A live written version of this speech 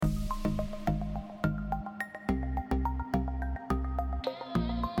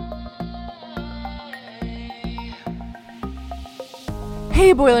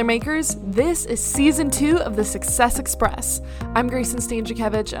Hey Boilermakers, this is Season 2 of the Success Express. I'm Grayson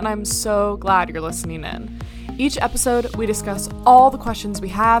Stanczykiewicz, and I'm so glad you're listening in. Each episode, we discuss all the questions we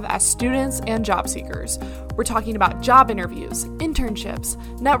have as students and job seekers. We're talking about job interviews, internships,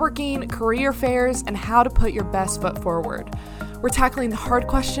 networking, career fairs, and how to put your best foot forward. We're tackling the hard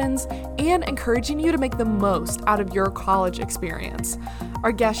questions and encouraging you to make the most out of your college experience.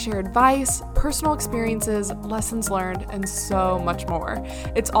 Our guests share advice, personal experiences, lessons learned, and so much more.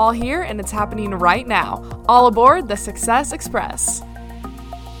 It's all here and it's happening right now. All aboard the Success Express.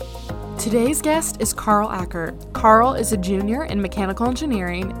 Today's guest is Karl Akert. Karl is a junior in mechanical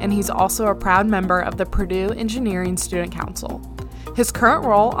engineering, and he's also a proud member of the Purdue Engineering Student Council. His current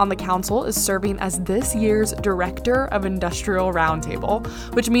role on the council is serving as this year's Director of Industrial Roundtable,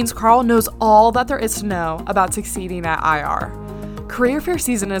 which means Karl knows all that there is to know about succeeding at IR. Career fair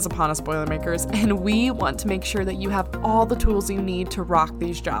season is upon us, Boilermakers, and we want to make sure that you have all the tools you need to rock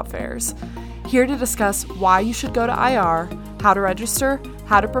these job fairs. Here to discuss why you should go to IR, how to register,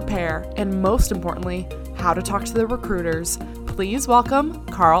 how to prepare, and most importantly, how to talk to the recruiters, please welcome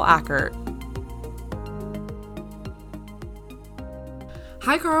Karl Akert.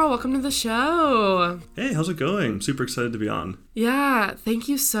 Hi, Karl. Welcome to the show. Hey, how's it going? Super excited to be on. Yeah, thank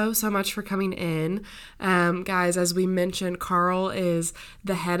you so much for coming in. Guys, as we mentioned, Karl is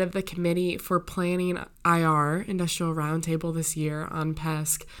the head of the committee for planning IR, Industrial Roundtable, this year on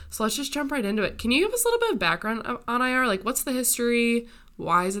PESC. So let's just jump right into it. Can you give us a little bit of background on IR? Like, what's the history?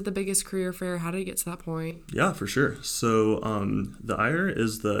 Why is it the biggest career fair? How did it get to that point? Yeah, for sure. So the IR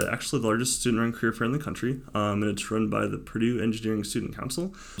is actually the largest student-run career fair in the country, and it's run by the Purdue Engineering Student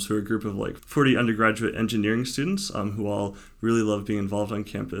Council. So we're a group of 40 undergraduate engineering students who all really love being involved on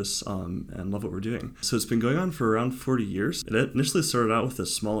campus and love what we're doing. So it's been going on for around 40 years. It initially started out with a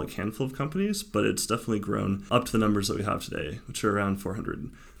small handful of companies, but it's definitely grown up to the numbers that we have today, which are around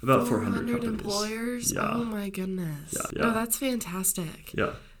 400. About 400 companies. Employers? Yeah. Oh my goodness. Yeah. No, that's fantastic.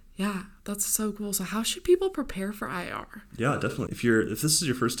 Yeah. Yeah, that's so cool. So how should people prepare for IR? Yeah, definitely. If this is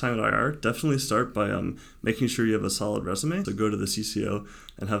your first time at IR, definitely start by making sure you have a solid resume. So go to the CCO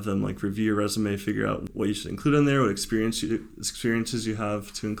and have them review your resume, figure out what you should include in there, what experiences you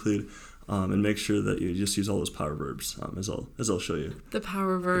have to include. And make sure that you just use all those power verbs, as I'll show you. The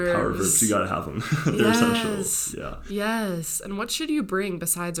power verbs. The power verbs, you gotta have them. They're essential. Yeah. Yes. And what should you bring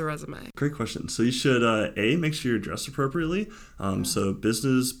besides a resume? Great question. So you should make sure you're dressed appropriately. So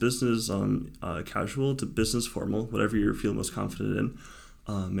business casual to business formal, whatever you feel most confident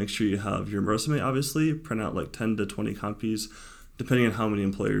in. Make sure you have your resume. Obviously, print out 10 to 20 copies, depending on how many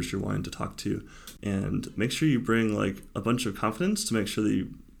employers you're wanting to talk to, and make sure you bring a bunch of confidence to make sure that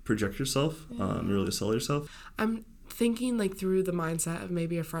you project yourself and really sell yourself. I'm thinking through the mindset of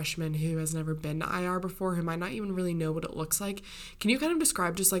maybe a freshman who has never been to IR before, who might not even really know what it looks like. Can you kind of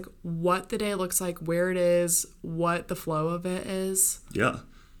describe just what the day looks like, where it is, what the flow of it is? Yeah.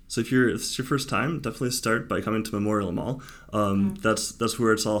 So if it's your first time, definitely start by coming to Memorial Mall. That's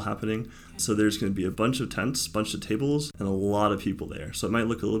where it's all happening. So there's going to be a bunch of tents, a bunch of tables, and a lot of people there. So it might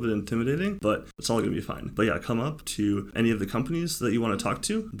look a little bit intimidating, but it's all going to be fine. But yeah, come up to any of the companies that you want to talk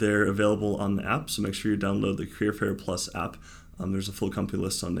to. They're available on the app, so make sure you download the Career Fair Plus app. There's a full company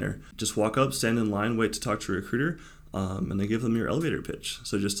list on there. Just walk up, stand in line, wait to talk to a recruiter, and then give them your elevator pitch.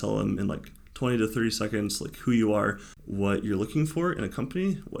 So just tell them in 20 to 30 seconds, who you are, what you're looking for in a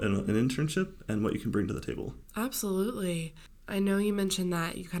company, in an internship, and what you can bring to the table. Absolutely. I know you mentioned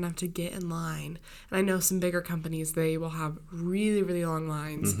that you kind of have to get in line. And I know some bigger companies, they will have really, really long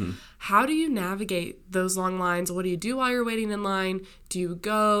lines. Mm-hmm. How do you navigate those long lines? What do you do while you're waiting in line? Do you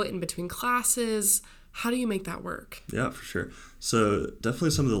go in between classes? How do you make that work? Yeah, for sure. So definitely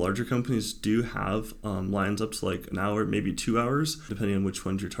some of the larger companies do have lines up to an hour, maybe 2 hours, depending on which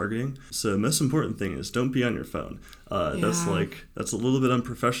ones you're targeting. So the most important thing is don't be on your phone. That's a little bit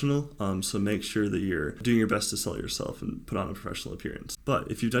unprofessional. So make sure that you're doing your best to sell yourself and put on a professional appearance.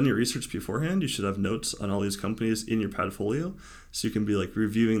 But if you've done your research beforehand, you should have notes on all these companies in your portfolio. So you can be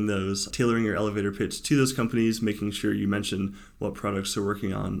reviewing those, tailoring your elevator pitch to those companies, making sure you mention what products they're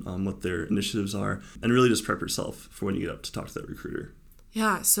working on, what their initiatives are, and really just prep yourself for when you get up to talk to that recruiter.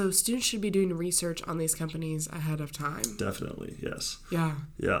 Yeah, so students should be doing research on these companies ahead of time. Definitely, yes.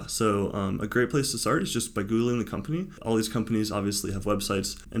 Yeah. So a great place to start is just by Googling the company. All these companies obviously have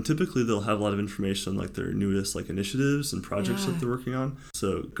websites, and typically they'll have a lot of information on their newest initiatives and projects that they're working on.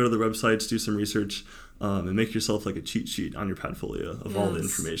 So go to the websites, do some research, and make yourself a cheat sheet on your portfolio of all the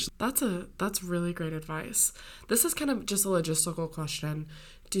information. That's really great advice. This is kind of just a logistical question.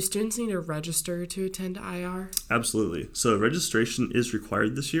 Do students need to register to attend IR? Absolutely. So registration is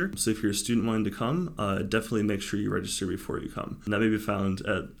required this year. So if you're a student wanting to come, definitely make sure you register before you come. And that may be found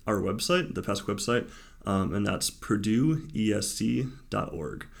at our website, the PESC website, and that's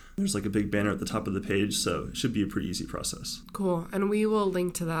PurdueESC.org. There's like a big banner at the top of the page, so it should be a pretty easy process. Cool. And we will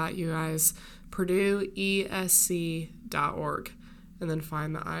link to that, you guys, PurdueESC.org, and then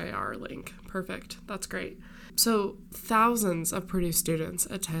find the IR link. Perfect. That's great. So thousands of Purdue students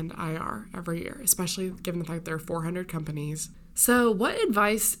attend IR every year, especially given the fact there are 400 companies. So what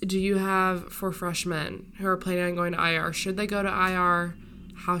advice do you have for freshmen who are planning on going to IR? Should they go to IR?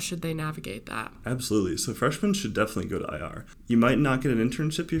 How should they navigate that? Absolutely. So freshmen should definitely go to IR. You might not get an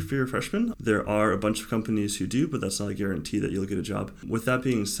internship if you're a freshman. There are a bunch of companies who do, but that's not a guarantee that you'll get a job. With that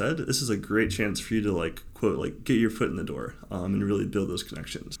being said, this is a great chance for you to get your foot in the door and really build those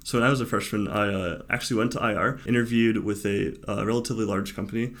connections. So when I was a freshman, I actually went to IR, interviewed with a relatively large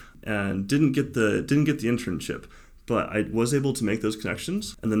company, and didn't get the internship. But I was able to make those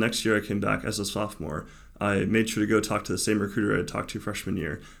connections. And the next year I came back as a sophomore. I made sure to go talk to the same recruiter I had talked to freshman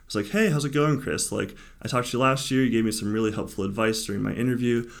year. I was like, hey, how's it going, Chris? I talked to you last year. You gave me some really helpful advice during my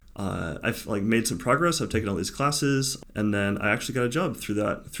interview. I've made some progress. I've taken all these classes. And then I actually got a job through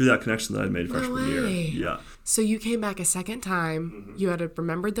that connection that I made freshman year. Yeah. So you came back a second time. Mm-hmm. You had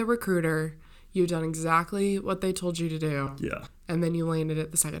remembered the recruiter. You'd done exactly what they told you to do. Yeah. And then you landed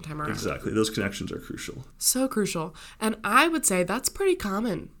it the second time around. Exactly. Those connections are crucial. So crucial. And I would say that's pretty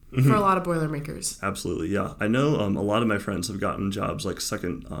common for a lot of Boilermakers. Absolutely, yeah. I know a lot of my friends have gotten jobs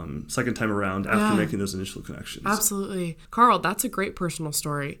second time around after making those initial connections. Absolutely. Karl, that's a great personal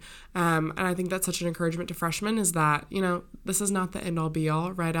story. And I think that's such an encouragement to freshmen is that, this is not the end-all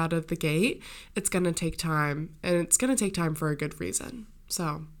be-all right out of the gate. It's going to take time, and it's going to take time for a good reason.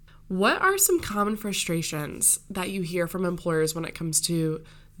 So what are some common frustrations that you hear from employers when it comes to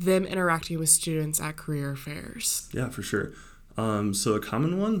them interacting with students at career fairs? Yeah, for sure. So a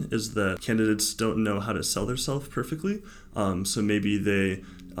common one is that candidates don't know how to sell themselves perfectly. So maybe they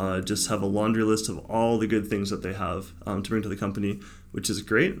just have a laundry list of all the good things that they have to bring to the company, which is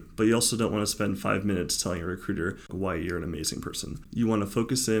great, but you also don't want to spend 5 minutes telling a recruiter why you're an amazing person. You want to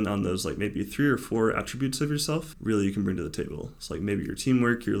focus in on those maybe 3 or 4 attributes of yourself really you can bring to the table. So maybe your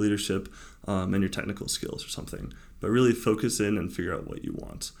teamwork, your leadership, and your technical skills or something. But really focus in and figure out what you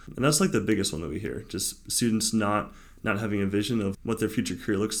want. And that's the biggest one that we hear, just students not having a vision of what their future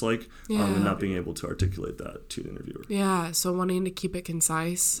career looks like and not being able to articulate that to an interviewer. Yeah, so wanting to keep it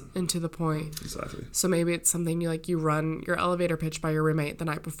concise and to the point. Exactly. So maybe it's something you run your elevator pitch by your roommate the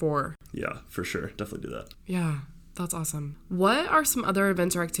night before. Yeah, for sure. Definitely do that. Yeah, that's awesome. What are some other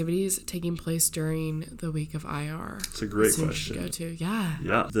events or activities taking place during the week of IR? It's a great question. Go to, yeah.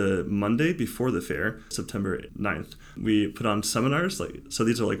 Yeah, the Monday before the fair, September 9th, we put on seminars. So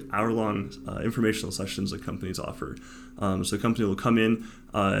these are hour-long informational sessions that companies offer. So a company will come in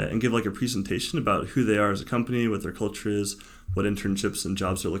and give a presentation about who they are as a company, what their culture is, what internships and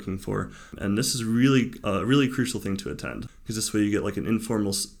jobs they're looking for. And this is really a really crucial thing to attend because this way you get an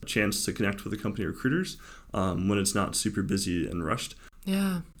informal chance to connect with the company recruiters when it's not super busy and rushed.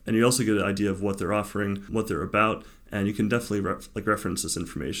 Yeah. And you also get an idea of what they're offering, what they're about, and you can definitely reference this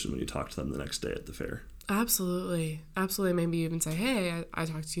information when you talk to them the next day at the fair. Absolutely. Maybe you even say, hey, I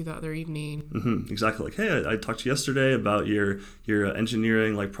talked to you the other evening. Mm-hmm. Exactly. Hey, I talked to you yesterday about your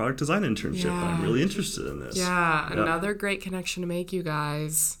engineering product design internship. Yeah. I'm really interested in this. Yeah, another great connection to make, you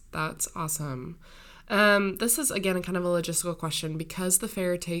guys. That's awesome. This is, again, kind of a logistical question. Because the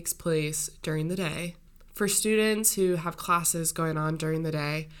fair takes place during the day, for students who have classes going on during the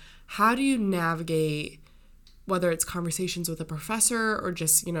day, how do you navigate whether it's conversations with a professor or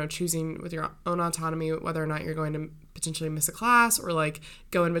just, choosing with your own autonomy whether or not you're going to potentially miss a class or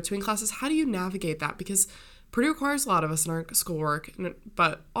go in between classes? How do you navigate that? Because Purdue requires a lot of us in our schoolwork,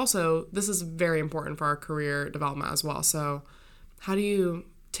 but also this is very important for our career development as well. So how do you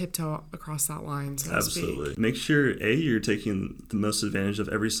tiptoe across that line, so to speak? Absolutely. Make sure, you're taking the most advantage of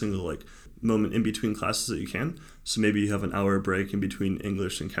every single moment in between classes that you can. So maybe you have an hour break in between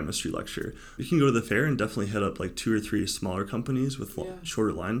English and chemistry lecture. You can go to the fair and definitely hit up 2 or 3 smaller companies with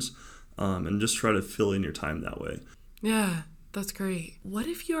shorter lines and just try to fill in your time that way. Yeah, that's great. What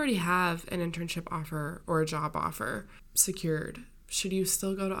if you already have an internship offer or a job offer secured? Should you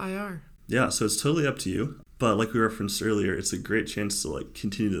still go to IR? Yeah, so it's totally up to you. But like we referenced earlier, it's a great chance to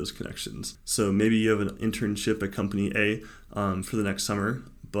continue those connections. So maybe you have an internship at company A for the next summer,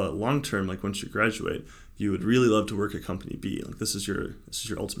 But long term, like once you graduate, you would really love to work at company B. Like this is your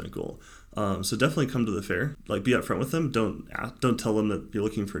ultimate goal. So definitely come to the fair. Like be upfront with them. Don't tell them that you're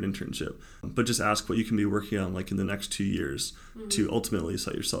looking for an internship, but just ask what you can be working on like in the next 2 years to ultimately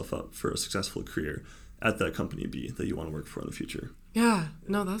set yourself up for a successful career at that company B that you want to work for in the future. Yeah,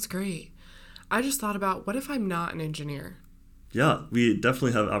 no, that's great. I just thought about, what if I'm not an engineer? Yeah, we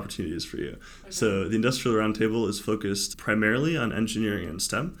definitely have opportunities for you. Okay. So the Industrial Roundtable is focused primarily on engineering and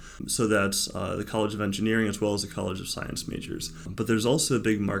STEM. So that's the College of Engineering as well as the College of Science majors. But there's also a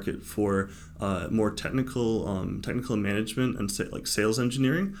big market for more technical management and like sales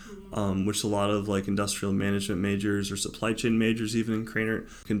engineering, which a lot of like industrial management majors or supply chain majors even in Cranert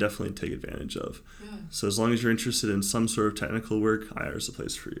can definitely take advantage of. Yeah. So as long as you're interested in some sort of technical work, IR is the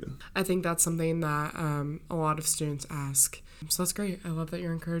place for you. I think that's something that a lot of students ask. So that's great. I love that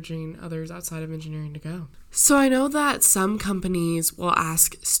you're encouraging others outside of engineering to go. So I know that some companies will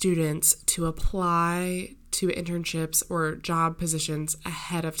ask students to apply to internships or job positions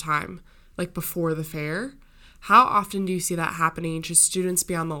ahead of time, like before the fair. How often do you see that happening? Should students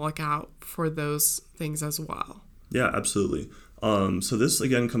be on the lookout for those things as well? Yeah, absolutely. So this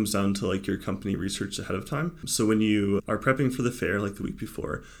again comes down to like your company research ahead of time. So when you are prepping for the fair, like the week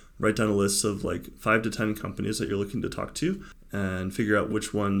before, write down a list of like 5 to 10 companies that you're looking to talk to and figure out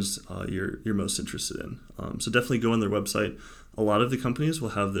which ones you're most interested in. So definitely go on their website. A lot of the companies will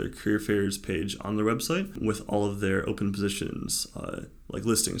have their career fairs page on their website with all of their open positions, like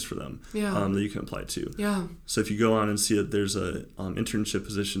listings for them that you can apply to. Yeah. So if you go on and see that there's a internship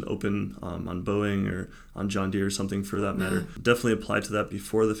position open on Boeing or on John Deere or something for that matter, definitely apply to that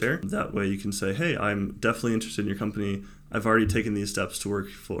before the fair. That way you can say, hey, I'm definitely interested in your company. I've already taken these steps to work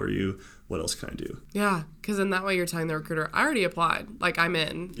for you. What else can I do? Yeah, because in that way you're telling the recruiter, I already applied. Like, I'm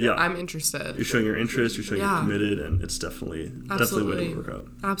in. Yeah. I'm interested. You're showing your interest. You're showing you're committed, and it's definitely a way to work out.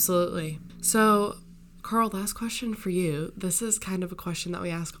 Absolutely. So, Karl, last question for you. This is kind of a question that we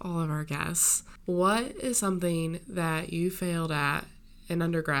ask all of our guests. What is something that you failed at in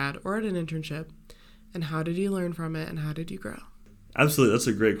undergrad or at an internship, and how did you learn from it, and how did you grow? Absolutely. That's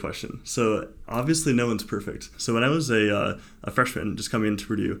a great question. So obviously no one's perfect. So when I was a freshman just coming into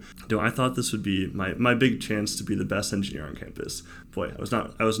Purdue, I thought this would be my big chance to be the best engineer on campus. Boy, I was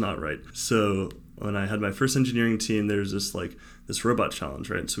not right. So when I had my first engineering team, there's this robot challenge,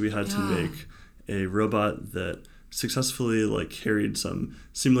 right? So we had to make a robot that successfully like carried some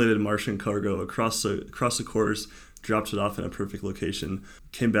simulated Martian cargo across the course, dropped it off in a perfect location,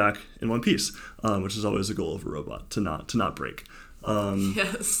 came back in one piece, which is always a goal of a robot, to not break.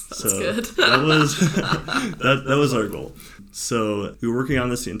 Yes, that's good. that was our goal. So we were working on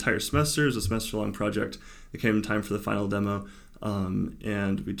this the entire semester. It was a semester-long project. It came time for the final demo,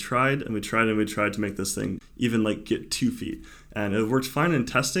 and we tried to make this thing even like get 2 feet. And it worked fine in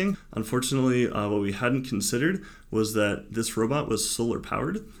testing. Unfortunately, what we hadn't considered was that this robot was solar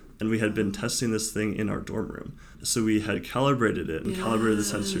powered, and we had been testing this thing in our dorm room. So we had calibrated it and calibrated the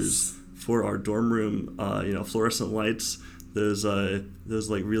sensors for our dorm room, fluorescent lights. There's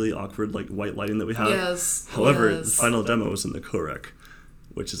like really awkward like white lighting that we have. Yes. However, the final demo was in the co-rec,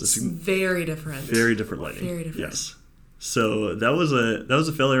 which is very different. Very different lighting. Very different. Yes. So that was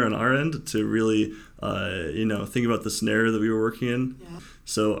a failure on our end to really think about the scenario that we were working in. Yeah.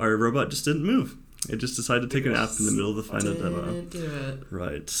 So our robot just didn't move. It just decided to take a nap in the middle of the final demo. Didn't do it.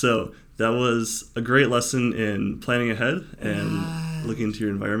 Right. So that was a great lesson in planning ahead and looking into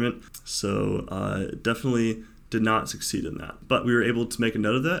your environment. So definitely did not succeed in that. But we were able to make a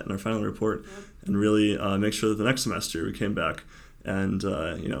note of that in our final report and really make sure that the next semester we came back and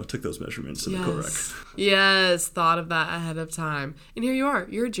took those measurements in the co-rec. Yes, thought of that ahead of time. And here you are.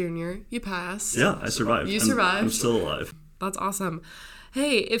 You're a junior. You passed. Yeah, I survived. You survived. I'm still alive. That's awesome.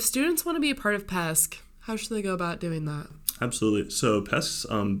 Hey, if students want to be a part of PESC, how should they go about doing that? Absolutely. So PESC's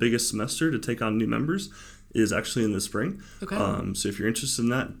biggest semester to take on new members is actually in the spring. Okay. So if you're interested in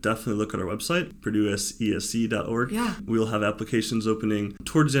that, definitely look at our website, purdueesc.org. Yeah. We'll have applications opening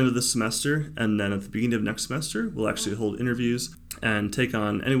towards the end of this semester, and then at the beginning of next semester, we'll actually hold interviews and take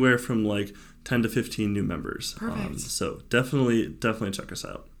on anywhere from like 10 to 15 new members. Perfect. So definitely check us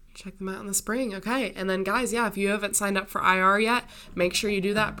out. Check them out in the spring. Okay. And then guys, if you haven't signed up for IR yet, make sure you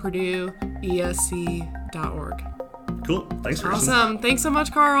do that, purdueesc.org. Cool. Thanks, Kristen. Awesome. Thanks so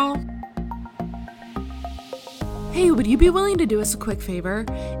much, Karl. Hey, would you be willing to do us a quick favor?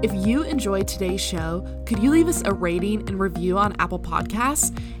 If you enjoyed today's show, could you leave us a rating and review on Apple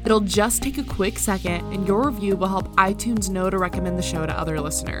Podcasts? It'll just take a quick second, and your review will help iTunes know to recommend the show to other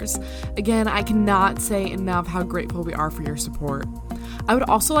listeners. Again, I cannot say enough how grateful we are for your support. I would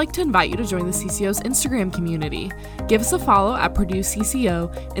also like to invite you to join the CCO's Instagram community. Give us a follow at Purdue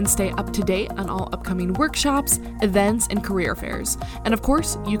CCO and stay up to date on all upcoming workshops, events, and career fairs. And of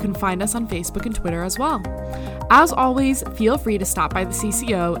course, you can find us on Facebook and Twitter as well. As always, feel free to stop by the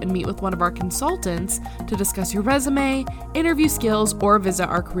CCO and meet with one of our consultants to discuss your resume, interview skills, or visit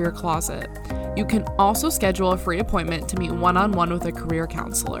our career closet. You can also schedule a free appointment to meet one-on-one with a career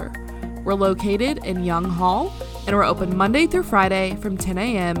counselor. We're located in Young Hall, and we're open Monday through Friday from 10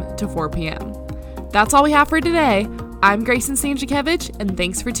 a.m. to 4 p.m. That's all we have for today. I'm Grayson Stanczykiewicz, and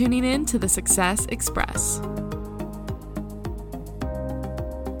thanks for tuning in to the Success Express.